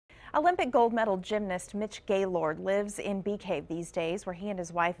Olympic gold medal gymnast Mitch Gaylord lives in Bee Cave these days, where he and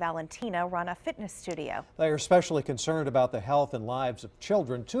his wife Valentina run a fitness studio. They are especially concerned about the health and lives of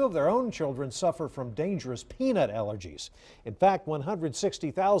children. Two of their own children suffer from dangerous peanut allergies. In fact,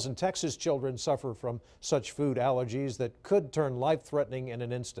 160,000 Texas children suffer from such food allergies that could turn life-threatening in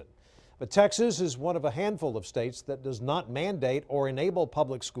an instant. But Texas is one of a handful of states that does not mandate or enable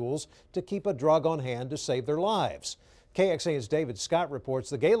public schools to keep a drug on hand to save their lives. KXAN's David Scott reports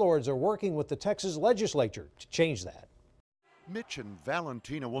the Gaylords are working with the Texas legislature to change that. Mitch and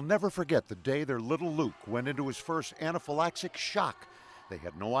Valentina will never forget the day their little Luke went into his first anaphylactic shock. They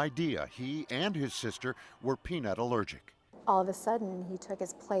had no idea he and his sister were peanut allergic. All of a sudden, he took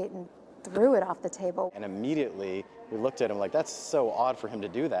his plate and threw it off the table. And immediately, we looked at him like, that's so odd for him to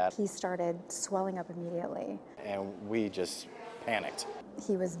do that. He started swelling up immediately. And we just panicked.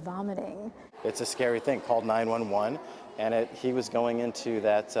 He was vomiting. It's a scary thing. Called 911, and he was going into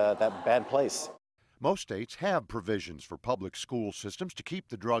that bad place. Most states have provisions for public school systems to keep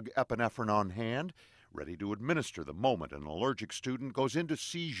the drug epinephrine on hand, ready to administer the moment an allergic student goes into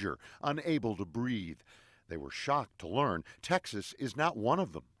seizure, unable to breathe. They were shocked to learn Texas is not one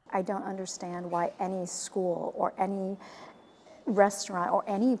of them. I don't understand why any school or any restaurant or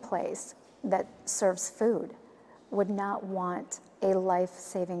any place that serves food would not want a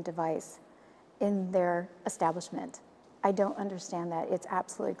life-saving device in their establishment. I don't understand that. It's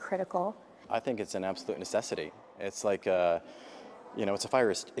absolutely critical. I think it's an absolute necessity. It's like, it's a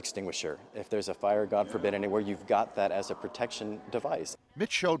fire extinguisher. If there's a fire, God forbid, anywhere, you've got that as a protection device.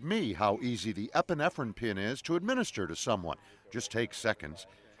 Mitch showed me how easy the epinephrine pin is to administer to someone. Just takes seconds.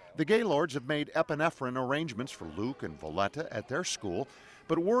 The Gaylords have made epinephrine arrangements for Luke and Valletta at their school,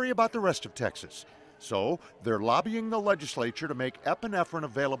 but worry about the rest of Texas. So they're lobbying the legislature to make epinephrine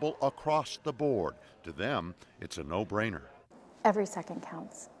available across the board. To them, it's a no-brainer. Every second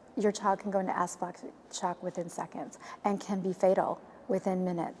counts. Your child can go into anaphylactic shock within seconds and can be fatal within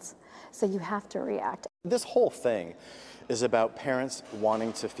minutes. So you have to react. This whole thing is about parents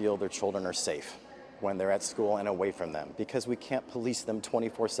wanting to feel their children are safe when they're at school and away from them, because we can't police them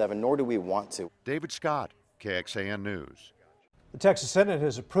 24/7, nor do we want to. David Scott, KXAN News. The Texas Senate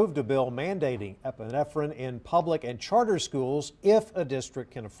has approved a bill mandating epinephrine in public and charter schools if a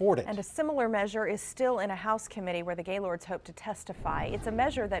district can afford it. And a similar measure is still in a House committee where the Gaylords hope to testify. It's a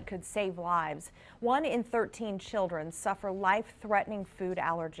measure that could save lives. 1 in 13 children suffer life-threatening food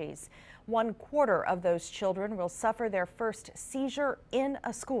allergies. 1/4 of those children will suffer their first seizure in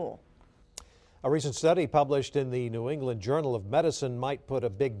a school. A recent study published in the New England Journal of Medicine might put a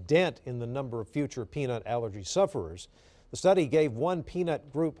big dent in the number of future peanut allergy sufferers. The study gave one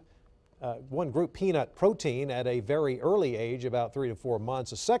group peanut protein at a very early age, about 3 to 4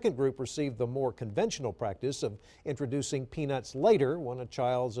 months. A second group received the more conventional practice of introducing peanuts later, when a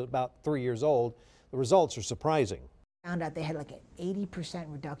child's about 3 years old. The results are surprising. Found out they had like an 80%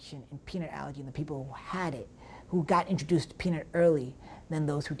 reduction in peanut allergy in the people who had it, who got introduced to peanut early, than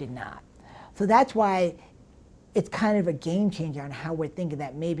those who did not. So that's why it's kind of a game changer on how we're thinking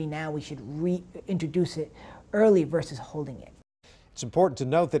that maybe now we should reintroduce it early versus holding it. It's important to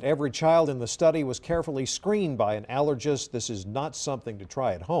note that every child in the study was carefully screened by an allergist. This is not something to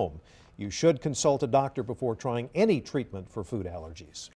try at home. You should consult a doctor before trying any treatment for food allergies.